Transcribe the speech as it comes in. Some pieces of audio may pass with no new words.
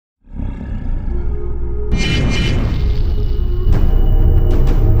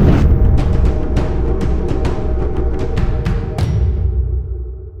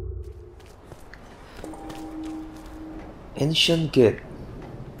Ancient gate.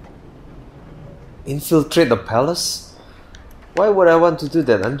 Infiltrate the palace? Why would I want to do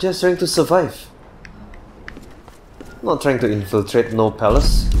that? I'm just trying to survive. I'm not trying to infiltrate no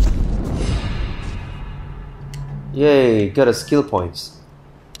palace. Yay, got a skill points.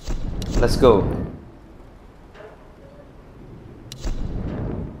 Let's go.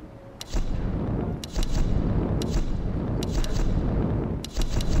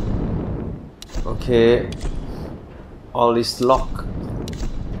 Okay, all is locked.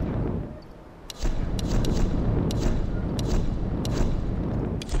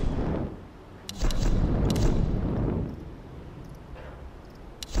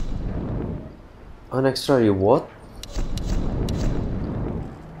 An extra reward.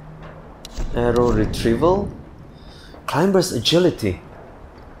 Arrow retrieval. Climber's agility.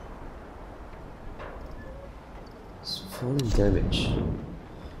 Falling damage.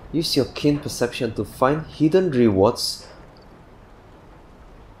 Use your keen perception to find hidden rewards.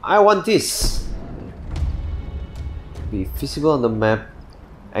 I want this! Be visible on the map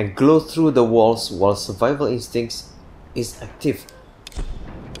and glow through the walls while survival instincts is active.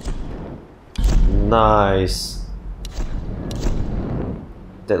 Nice!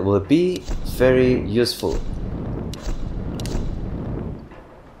 That will be very useful.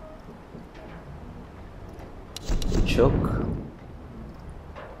 Choke.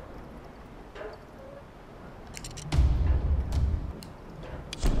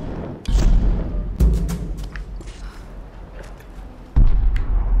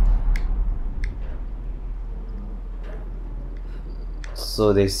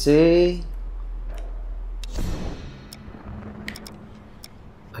 So they say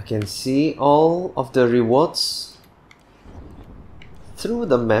I can see all of the rewards through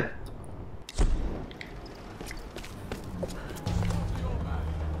the map.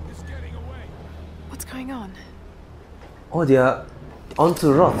 What's going on? Oh, they are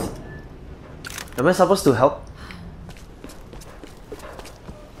onto Roth. Am I supposed to help?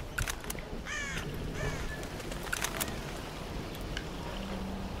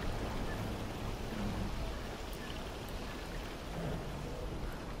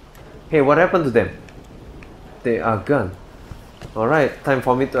 Hey, what happened to them? They are gone. Alright, time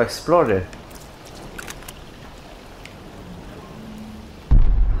for me to explore there.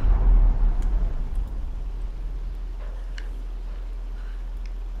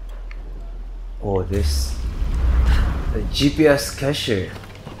 Oh, this... a GPS cache.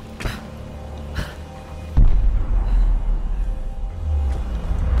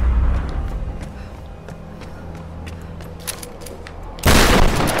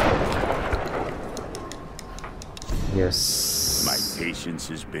 Yes. My patience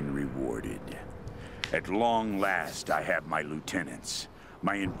has been rewarded. At long last, I have my lieutenants,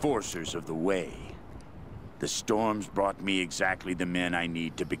 my enforcers of the way. The storms brought me exactly the men I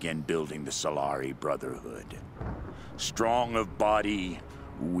need to begin building the Solarii Brotherhood. Strong of body,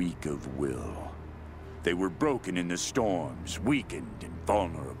 weak of will. They were broken in the storms, weakened and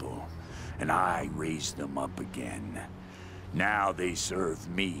vulnerable, and I raised them up again. Now they serve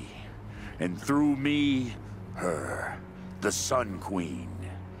me, and through me, her, the Sun Queen.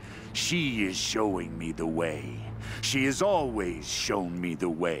 She is showing me the way. She has always shown me the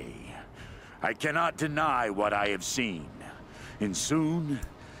way. I cannot deny what I have seen, and soon,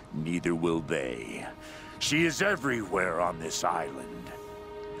 neither will they. She is everywhere on this island.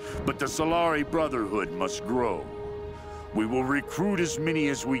 But the Solarii Brotherhood must grow. We will recruit as many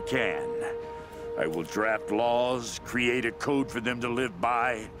as we can. I will draft laws, create a code for them to live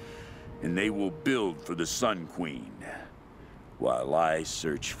by, and they will build for the Sun Queen, while I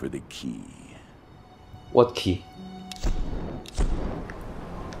search for the key. What key?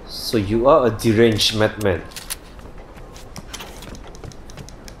 So you are a deranged madman.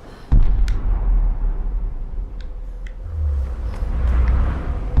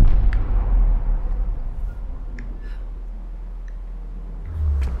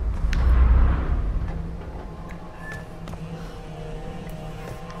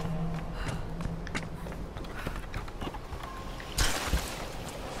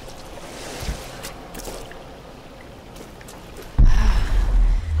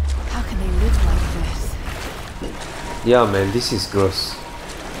 Yeah man, this is gross.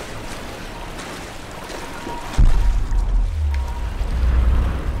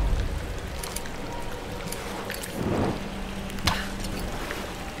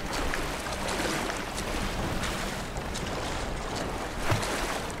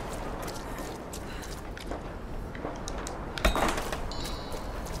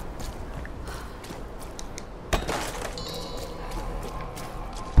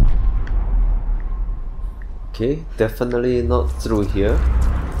 Okay, definitely not through here.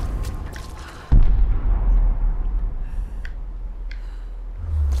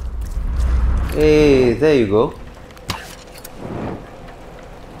 Hey, there you go.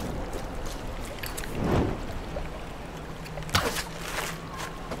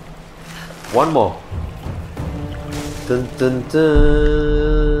 One more. Dun dun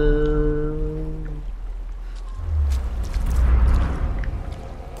dun.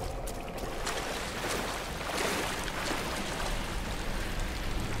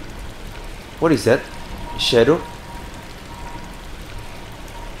 What is that? Shadow?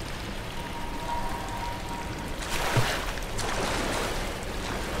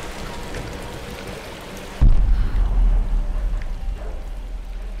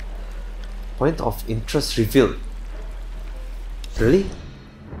 Point of interest revealed. Really?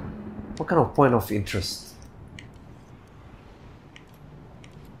 What kind of point of interest?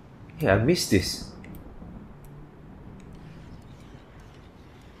 Hey, I missed this.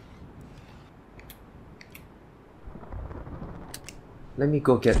 Let me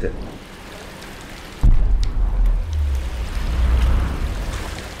go get it.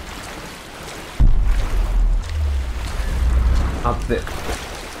 Up there.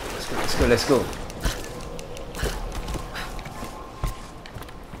 Let's go, let's go.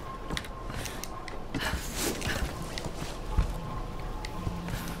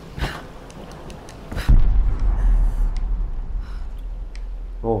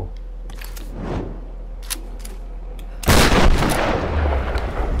 Oh.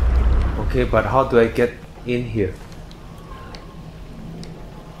 Okay, but how do I get in here?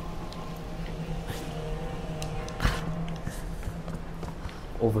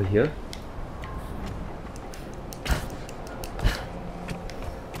 Over here?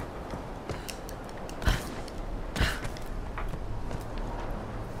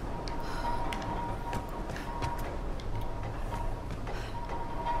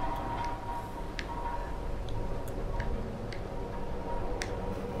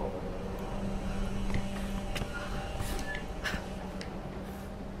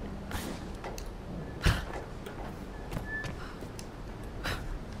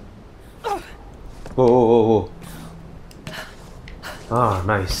 Whoa, whoa, whoa, whoa. Ah,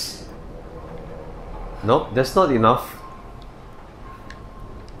 nice. Nope, that's not enough.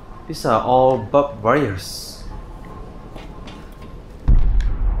 These are all barbed wires.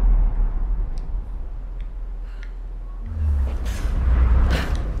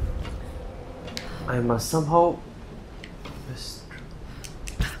 I must somehow...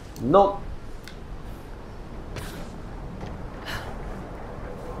 Nope.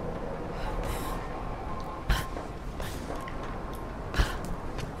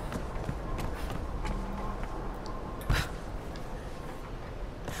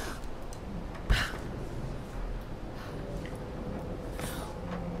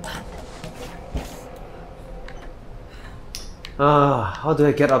 How do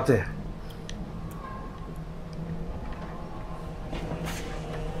I get up there?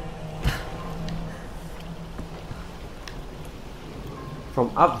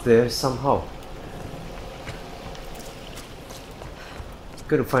 From up there somehow.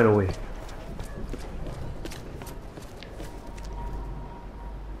 Gotta find a way.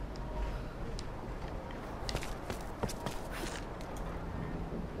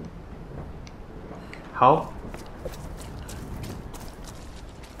 How?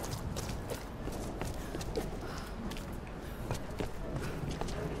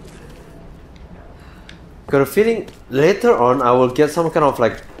 Got a feeling later on I will get some kind of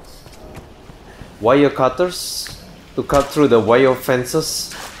like wire cutters to cut through the wire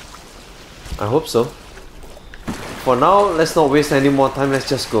fences. I hope so. For now, let's not waste any more time, let's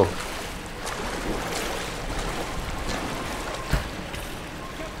just go.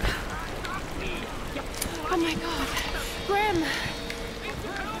 Oh my god, Grim!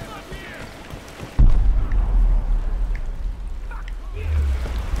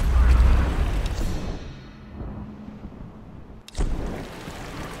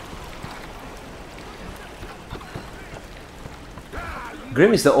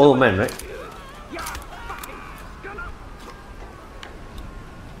 Grim is the old man, right?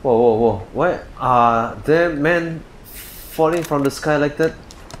 Whoa, whoa, whoa. Why are there men falling from the sky like that?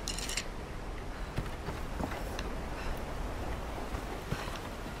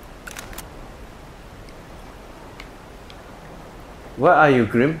 Where are you,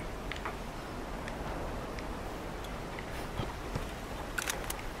 Grim?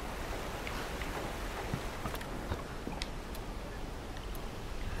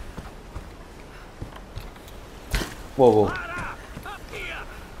 Whoa, whoa.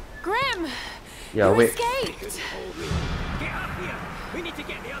 Grim! Yeah, you wait. escaped! We need to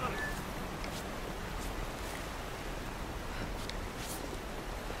get the others.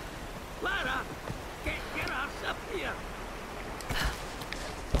 Lara, get your ass up here.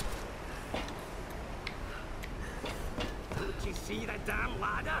 Don't you see the damn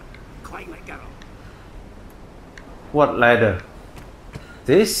ladder? Climb it, girl. What ladder?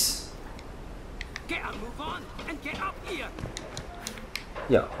 This? Get a move on and get up here.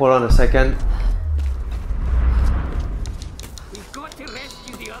 Yeah, hold on a second. We've got to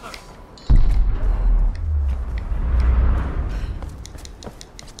rescue the others.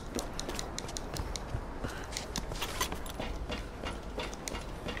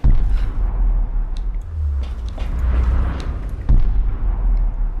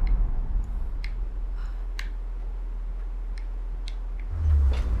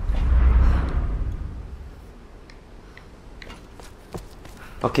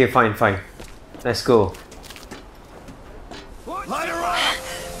 Okay, fine, fine. Let's go. Light her up!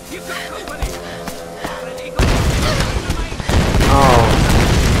 You've got company! Oh,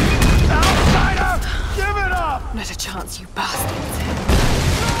 Outsider! Give it up! Not a chance, you bastards.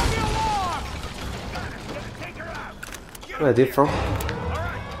 Take her out! where are they from?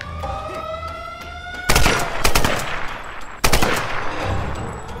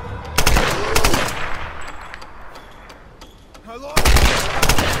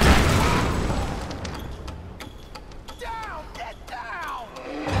 Down! Get down!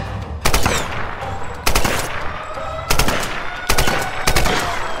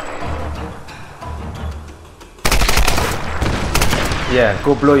 Yeah,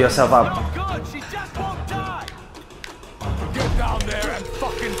 go blow yourself up. Oh good, she just won't die! Get down there and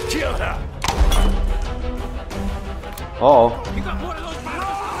fucking kill her! Oh, You got more of those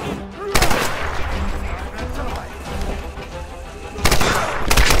bastards!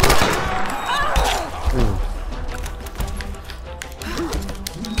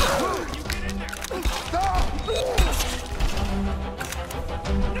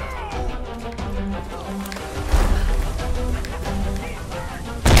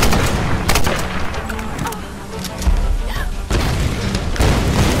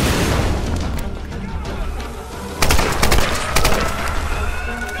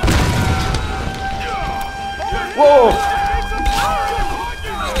 whoa!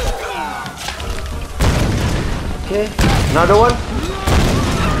 Okay, another one.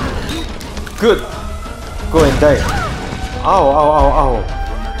 Good. Go and die. Ow, ow, ow, ow.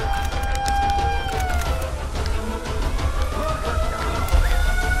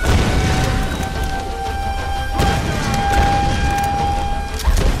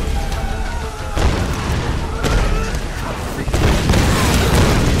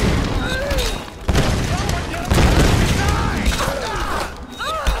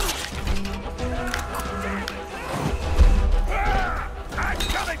 I'm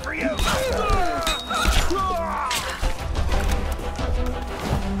coming for you!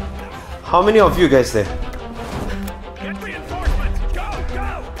 How many of you guys there? Get reinforcements! Go,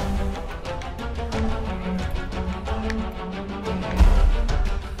 go!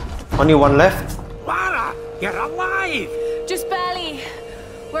 Only one left? Lara, you're alive! Just barely.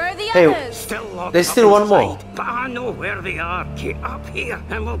 Where are the Hey, others? Still locked There's up still one more. inside, but I know where they are. Get up here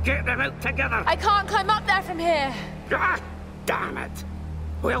and we'll get them out together. I can't climb up there from here. Ah, damn it.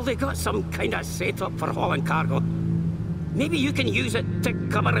 Well, they got some kind of setup for hauling cargo. Maybe you can use it to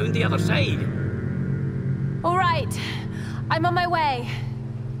come around the other side. All right. I'm on my way.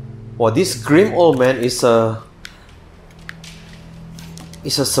 Well, this grim old man is a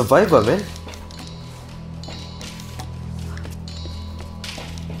survivor, man.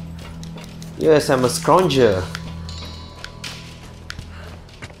 Yes, I'm a scrounger.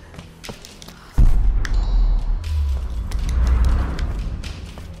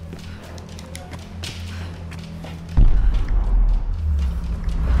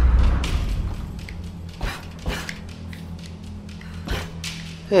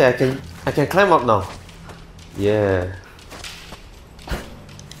 Hey, I can climb up now. Yeah.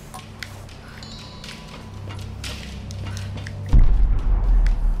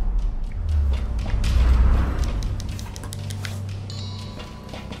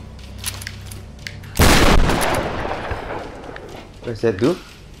 What does that do?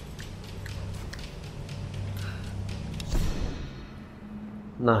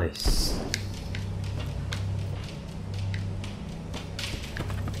 Nice.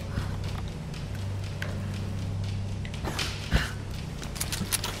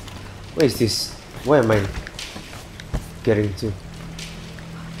 Where is this? Where am I getting to?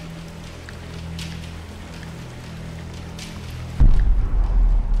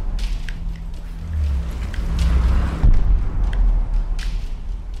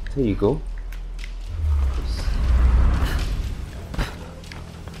 There you go.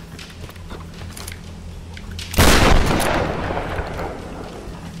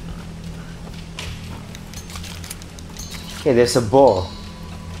 Okay, there's a ball.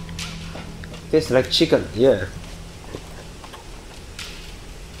 Tastes like chicken, yeah.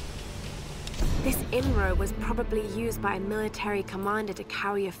 This INRO was probably used by a military commander to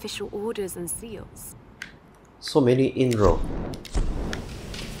carry official orders and seals. So many INRO.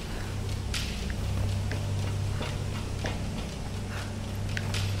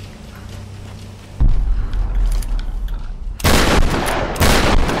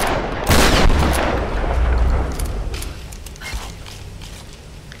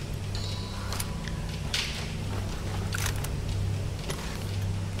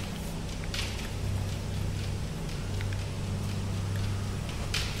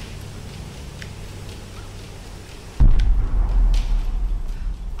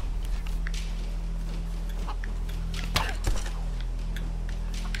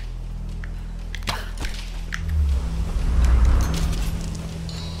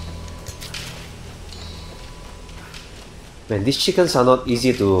 Man, these chickens are not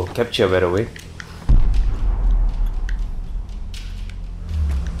easy to capture, by the way.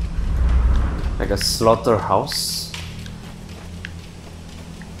 Like a slaughterhouse.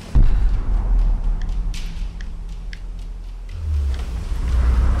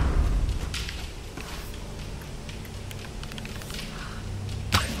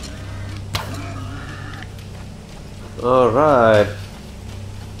 Alright.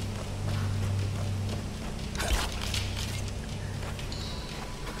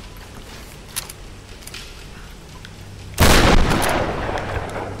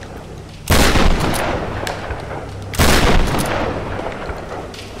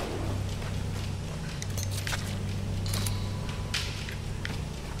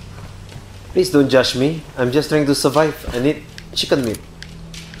 Please don't judge me. I'm just trying to survive. I need chicken meat.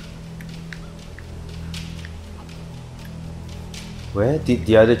 Where did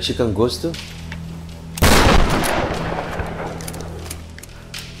the other chicken goes to?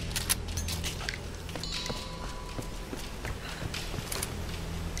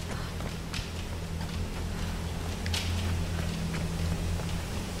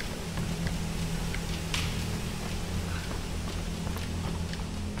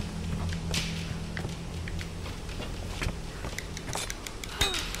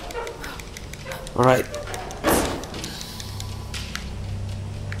 Alright.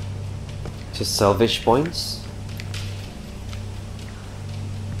 Just salvage points.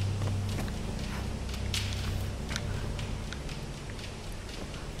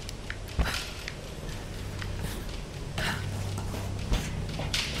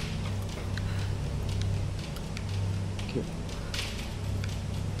 Okay.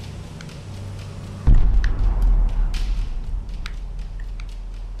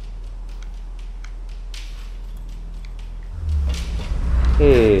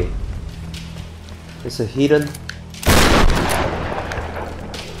 Hey, there's a hidden.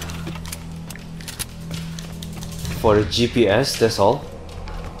 For a GPS, that's all.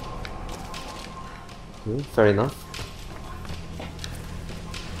 Okay, fair enough.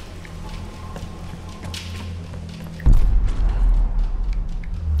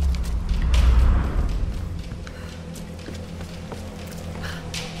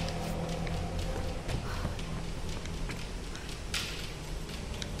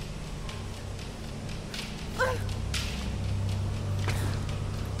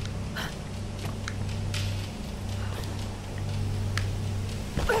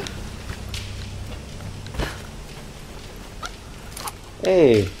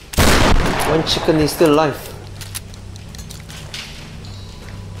 Hey, one chicken is still alive.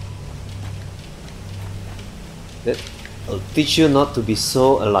 That'll teach you not to be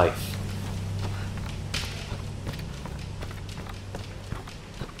so alive.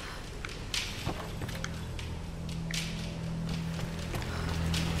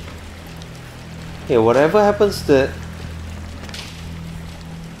 Hey, whatever happens to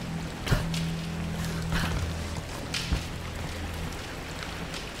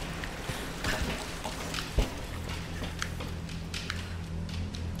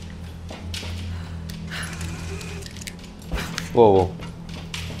whoa.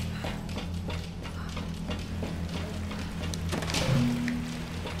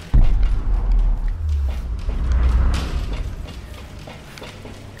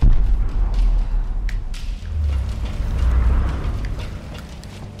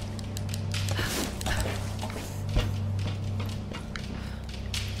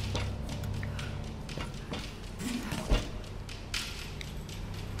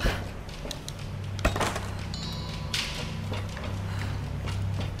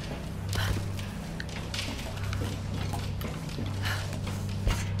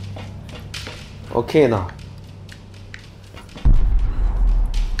 Okay now.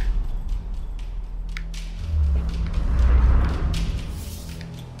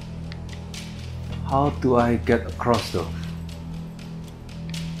 How do I get across though?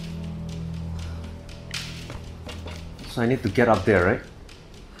 So I need to get up there, right?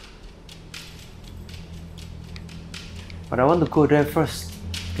 But I want to go there first.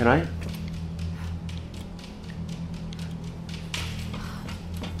 Can I?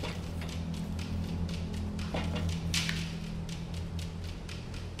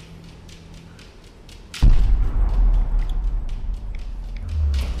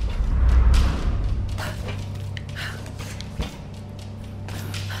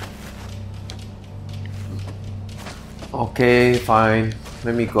 Okay, fine.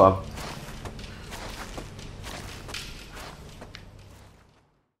 Let me go up.